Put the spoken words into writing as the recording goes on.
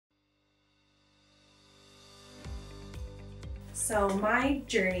So my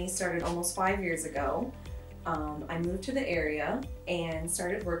journey started almost 5 years ago. I moved to the area and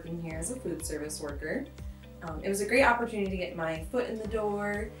started working here as a food service worker. It was a great opportunity to get my foot in the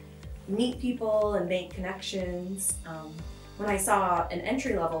door, meet people, and make connections. When I saw an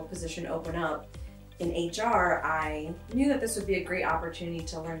entry-level position open up in HR, I knew that this would be a great opportunity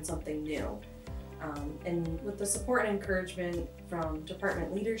to learn something new. And with the support and encouragement from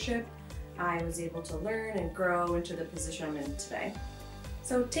department leadership, I was able to learn and grow into the position I'm in today.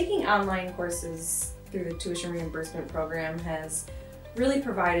 So taking online courses through the tuition reimbursement program has really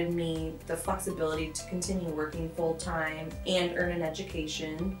provided me the flexibility to continue working full-time and earn an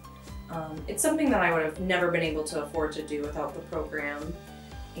education. It's something that I would have never been able to afford to do without the program,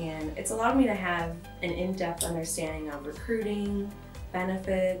 and it's allowed me to have an in-depth understanding of recruiting,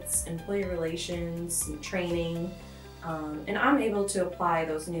 benefits, employee relations, and training, and I'm able to apply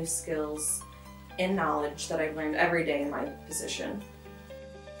those new skills and knowledge that I've learned every day in my position.